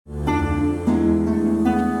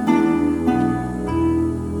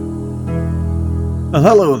Well,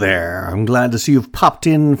 hello there. I'm glad to see you've popped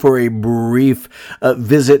in for a brief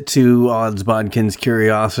visit to Odds Bodkin's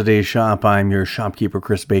Curiosity Shop. I'm your shopkeeper,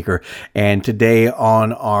 Chris Baker, and today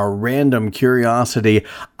on our random curiosity,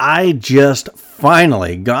 I just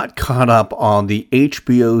finally got caught up on the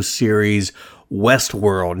HBO series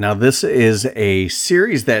Westworld. Now, this is a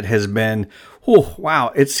series that has been... Oh, wow.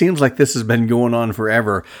 It seems like this has been going on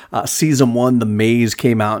forever. Season 1, The Maze,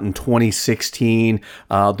 came out in 2016.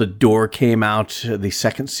 The Door came out, the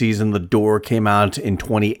second season, The Door, came out in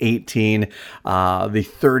 2018. The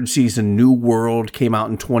third season, New World, came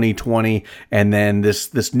out in 2020. And then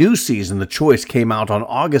this new season, The Choice, came out on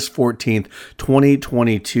August 14th,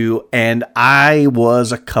 2022. And I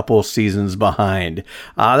was a couple seasons behind.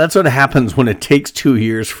 That's what happens when it takes 2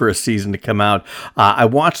 years for a season to come out. I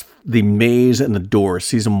watched The Maze and The Door,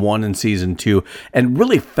 season 1 and season 2, and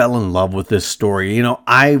really fell in love with this story. You know,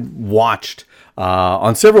 I watched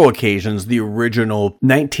on several occasions the original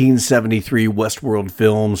 1973 Westworld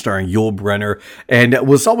film starring Yul Brynner, and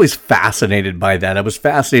was always fascinated by that. I was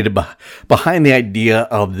fascinated behind the idea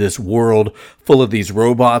of this world full of these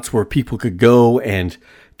robots where people could go and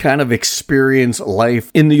kind of experience life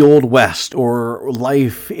in the Old West, or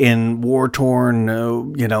life in war-torn,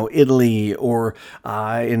 Italy, or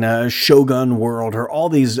in a Shogun world, or all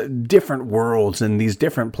these different worlds and these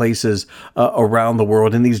different places around the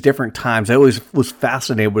world in these different times. I always was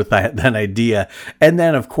fascinated with that idea. And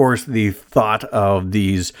then, of course, the thought of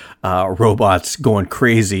these robots going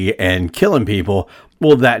crazy and killing people,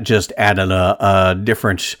 well, that just added a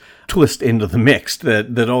different twist into the mix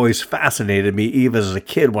that always fascinated me, even as a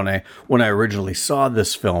kid when I originally saw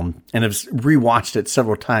this film, and have rewatched it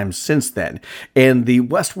several times since then. And the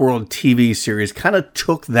Westworld TV series kind of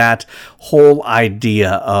took that whole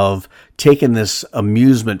idea of taking this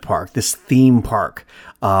amusement park, this theme park,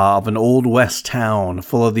 of an old west town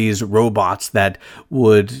full of these robots that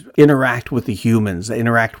would interact with the humans,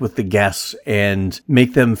 interact with the guests, and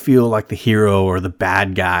make them feel like the hero or the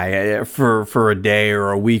bad guy for a day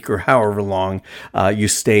or a week or however long you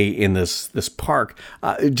stay in this park.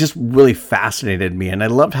 It just really fascinated me, and I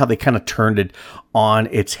loved how they kind of turned it on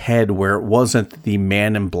its head, where it wasn't the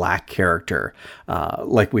Man in Black character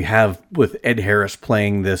like we have with Ed Harris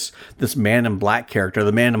playing this Man in Black character.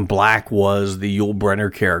 The Man in Black was the Yul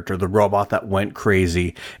Brynner character, the robot that went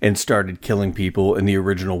crazy and started killing people in the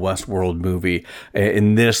original Westworld movie.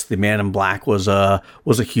 In this, the Man in Black was a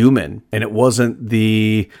human, and it wasn't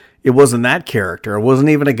that character. It wasn't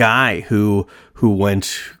even a guy who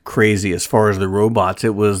went crazy as far as the robots.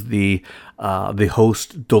 It was the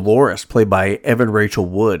host Dolores, played by Evan Rachel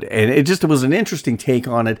Wood. And it was an interesting take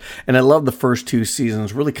on it. And I love the first 2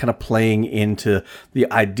 seasons, really kind of playing into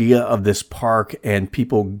the idea of this park and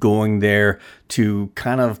people going there to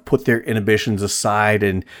kind of put their inhibitions aside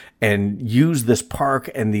and use this park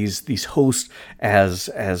and these hosts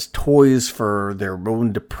as toys for their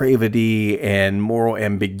own depravity and moral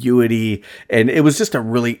ambiguity. And it was just a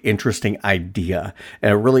really interesting idea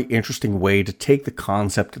and a really interesting way to take the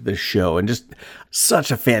concept of this show. And just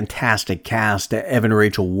such a fantastic cast. Evan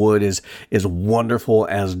Rachel Wood is wonderful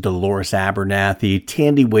as Dolores Abernathy.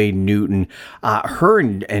 Tandy Wade Newton, her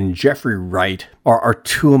and Jeffrey Wright are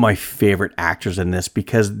 2 of my favorite actors in this,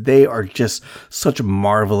 because they are just such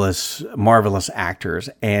marvelous actors.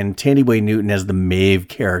 And Tandy Wade Newton as the Maeve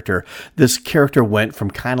character. This character went from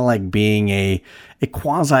kind of like being a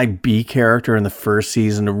quasi B character in the first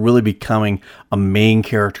season to really becoming a main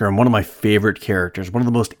character and one of my favorite characters, one of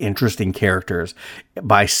the most interesting characters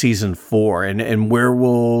by season 4. And where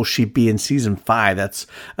will she be in season 5?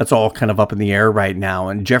 That's all kind of up in the air right now.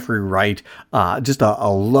 And Jeffrey Wright, just a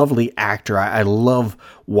lovely actor. I love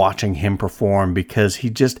watching him perform, because he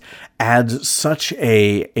just adds such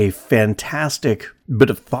a fantastic bit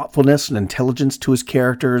of thoughtfulness and intelligence to his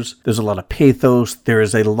characters. There's a lot of pathos. There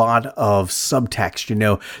is a lot of subtext.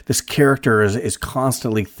 This character is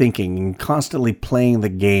constantly thinking and constantly playing the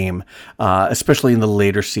game, especially in the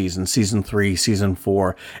later seasons, season 3, season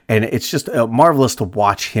 4. And it's just marvelous to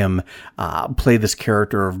watch him play this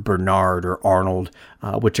character of Bernard or Arnold,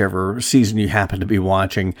 whichever season you happen to be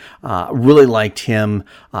watching. Really liked him.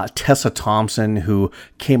 Tessa Thompson, who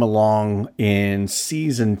came along in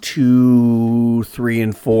season 2, 3,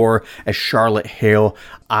 and 4 as Charlotte Hale.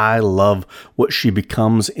 I love what she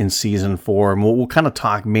becomes in season 4. And we'll kind of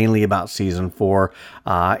talk mainly about season 4.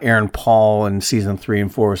 Aaron Paul in season 3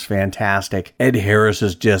 and 4 was fantastic. Ed Harris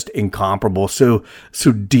is just incomparable. So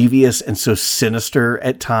devious and so sinister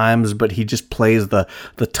at times, but he just plays the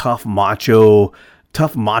tough macho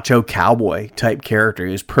tough macho cowboy type character.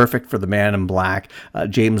 He was perfect for the Man in Black.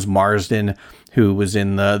 James Marsden, who was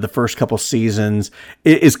in the first couple seasons,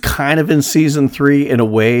 is kind of in season 3 in a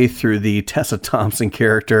way through the Tessa Thompson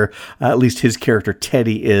character. At least his character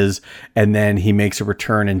Teddy is, and then he makes a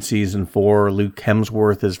return in season 4. Luke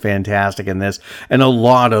Hemsworth is fantastic in this, and a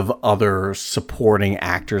lot of other supporting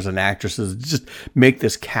actors and actresses just make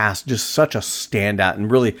this cast just such a standout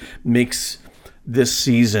and really makes this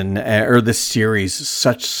season or this series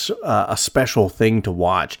such a special thing to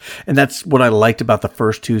watch. And that's what I liked about the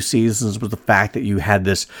first 2 seasons, was the fact that you had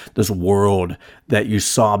this world that you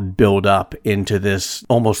saw build up into this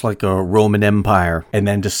almost like a Roman Empire, and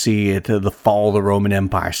then to see it, the fall of the Roman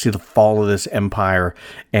Empire, see the fall of this empire,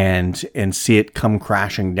 and see it come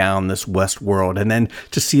crashing down, this Westworld, and then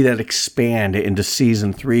to see that expand into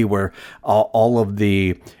season 3, where all of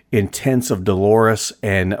the intense of Dolores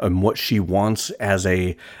and what she wants as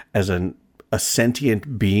a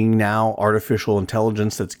sentient being now, artificial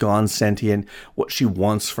intelligence that's gone sentient, what she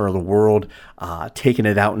wants for the world, taking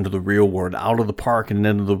it out into the real world, out of the park and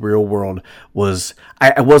into the real world, was,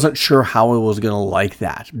 I wasn't sure how I was going to like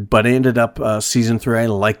that, but I ended up, season 3, I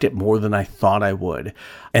liked it more than I thought I would.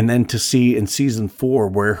 And then to see in season 4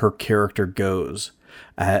 where her character goes,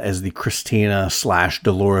 as the Christina /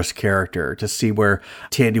 Dolores character, to see where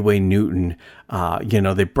Thandie Newton,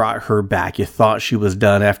 they brought her back. You thought she was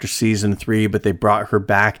done after season 3, but they brought her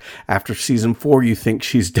back after season 4. You think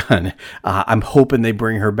she's done. I'm hoping they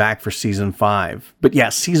bring her back for season 5. But yeah,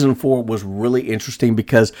 season 4 was really interesting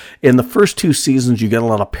because in the first 2 seasons, you get a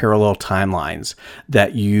lot of parallel timelines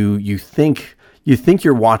that you think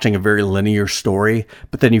you're watching a very linear story,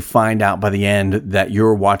 but then you find out by the end that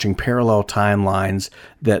you're watching parallel timelines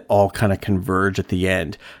that all kind of converge at the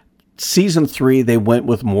end. Season 3, they went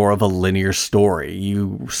with more of a linear story.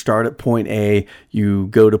 You start at point A, you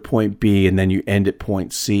go to point B, and then you end at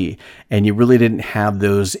point C. And you really didn't have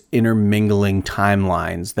those intermingling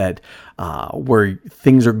timelines that where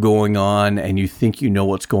things are going on and you think you know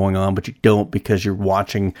what's going on, but you don't, because you're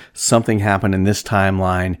watching something happen in this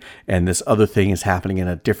timeline and this other thing is happening in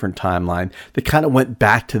a different timeline. They kind of went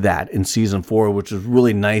back to that in season 4, which was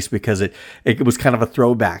really nice because it was kind of a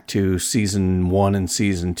throwback to season 1 and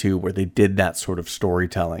season 2 where they did that sort of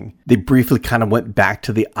storytelling. They briefly kind of went back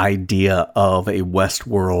to the idea of a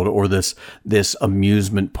Westworld, or this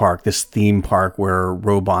amusement park, this theme park where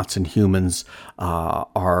robots and humans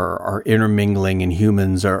are intermingling, and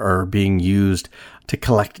humans are being used to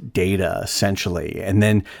collect data, essentially. And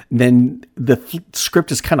then the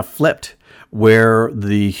script is kind of flipped, where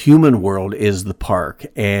the human world is the park,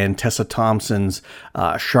 and Tessa Thompson's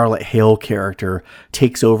Charlotte Hale character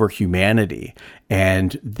takes over humanity,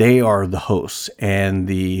 and they are the hosts, and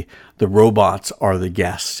the robots are the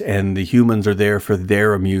guests, and the humans are there for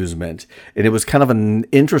their amusement. And it was kind of an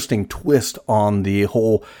interesting twist on the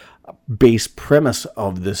whole base premise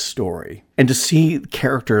of this story. And to see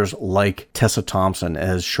characters like Tessa Thompson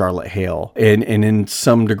as Charlotte Hale, and in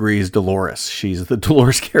some degrees Dolores, she's the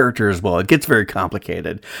Dolores character as well. It gets very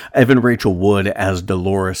complicated. Evan Rachel Wood as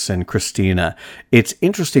Dolores and Christina. It's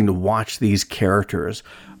interesting to watch these characters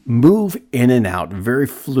move in and out very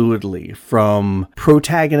fluidly from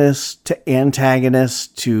protagonist to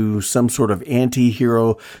antagonist to some sort of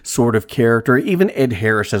anti-hero sort of character. Even Ed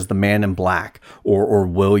Harris as the Man in Black or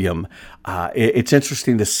William. It's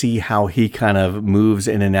interesting to see how he kind of moves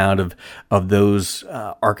in and out of those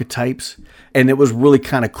archetypes. And it was really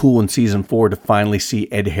kind of cool in season 4 to finally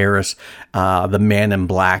see Ed Harris, the Man in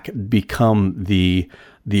Black, become the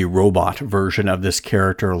robot version of this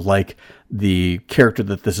character, like the character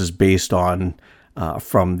that this is based on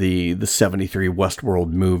from the 73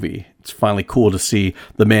 Westworld movie. It's finally cool to see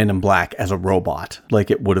the Man in Black as a robot, like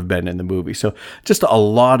it would have been in the movie. So just a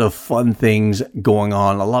lot of fun things going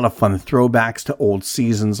on, a lot of fun throwbacks to old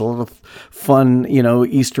seasons, a lot of fun,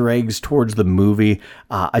 Easter eggs towards the movie.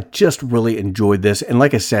 I just really enjoyed this. And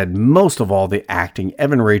like I said, most of all, the acting.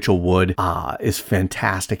 Evan Rachel Wood is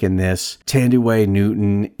fantastic in this. Thandie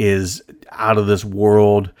Newton is out of this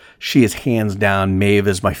world. She is hands down. Maeve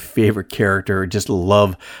is my favorite character. Just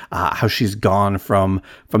love how she's gone from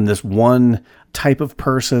this one type of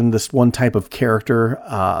person, this one type of character,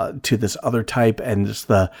 to this other type, and just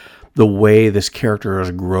the way this character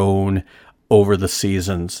has grown over the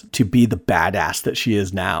seasons to be the badass that she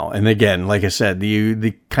is now. And again, like I said,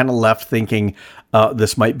 the kind of left thinking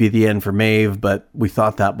this might be the end for Maeve, but we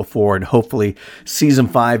thought that before, and hopefully season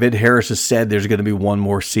 5, Ed Harris has said there's going to be one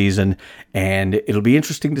more season, and it'll be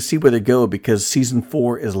interesting to see where they go, because season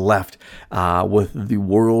 4 is left with the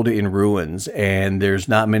world in ruins, and there's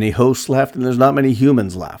not many hosts left, and there's not many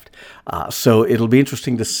humans left. So it'll be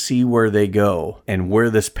interesting to see where they go and where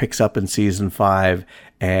this picks up in season 5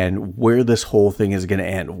 and where this whole thing is going to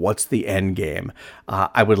end. What's the end game?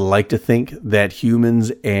 I would like to think that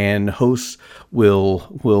humans and hosts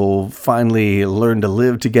will finally learn to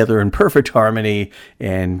live together in perfect harmony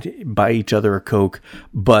and buy each other a Coke.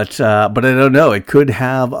 But I don't know. It could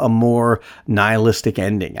have a more nihilistic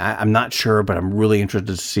ending. I'm not sure, but I'm really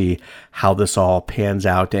interested to see how this all pans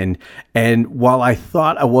out. And while I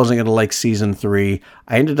thought I wasn't going to like season 3,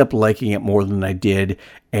 I ended up liking it more than I did.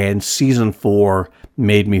 And season 4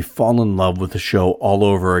 made me fall in love with the show all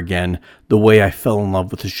over again, the way I fell in love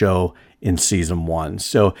with the show in season 1.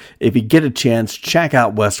 So if you get a chance, check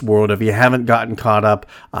out Westworld. If you haven't gotten caught up,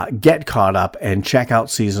 get caught up and check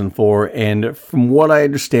out season 4. And from what I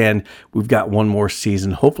understand, we've got one more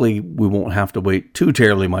season. Hopefully we won't have to wait too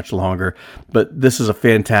terribly much longer, but this is a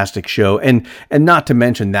fantastic show. And not to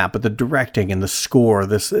mention that, but the directing and the score,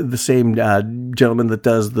 the same gentleman that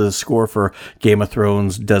does the score for Game of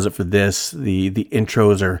Thrones does it for this. The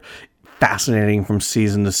intros are fascinating from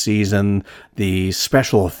season to season. The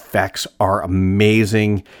special effects are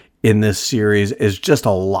amazing in this series. Is just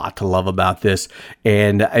a lot to love about this.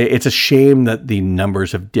 And it's a shame that the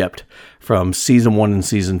numbers have dipped from season 1 and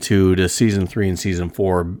season 2 to season 3 and season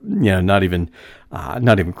 4, not even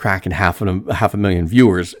cracking half a million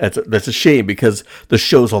viewers. That's a shame, because the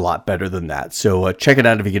show's a lot better than that. So check it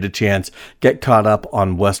out if you get a chance. Get caught up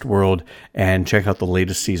on Westworld and check out the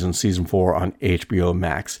latest season 4 on HBO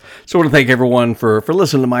Max. So I want to thank everyone for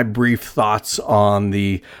listening to my brief thoughts on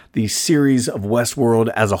the series of Westworld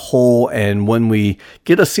as a whole. And when we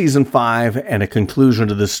get a season 5 and a conclusion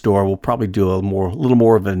to this story, we'll probably do a little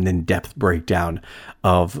more of an in-depth breakdown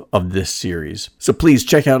of this series. So please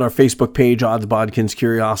check out our Facebook page, Odds Bodkin's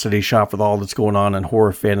Curiosity Shop, with all that's going on in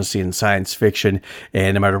horror, fantasy, and science fiction.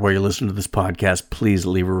 And no matter where you listen to this podcast, please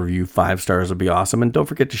leave a review. 5 stars would be awesome. And don't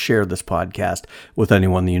forget to share this podcast with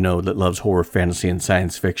anyone that you know that loves horror, fantasy, and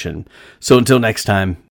science fiction. So until next time,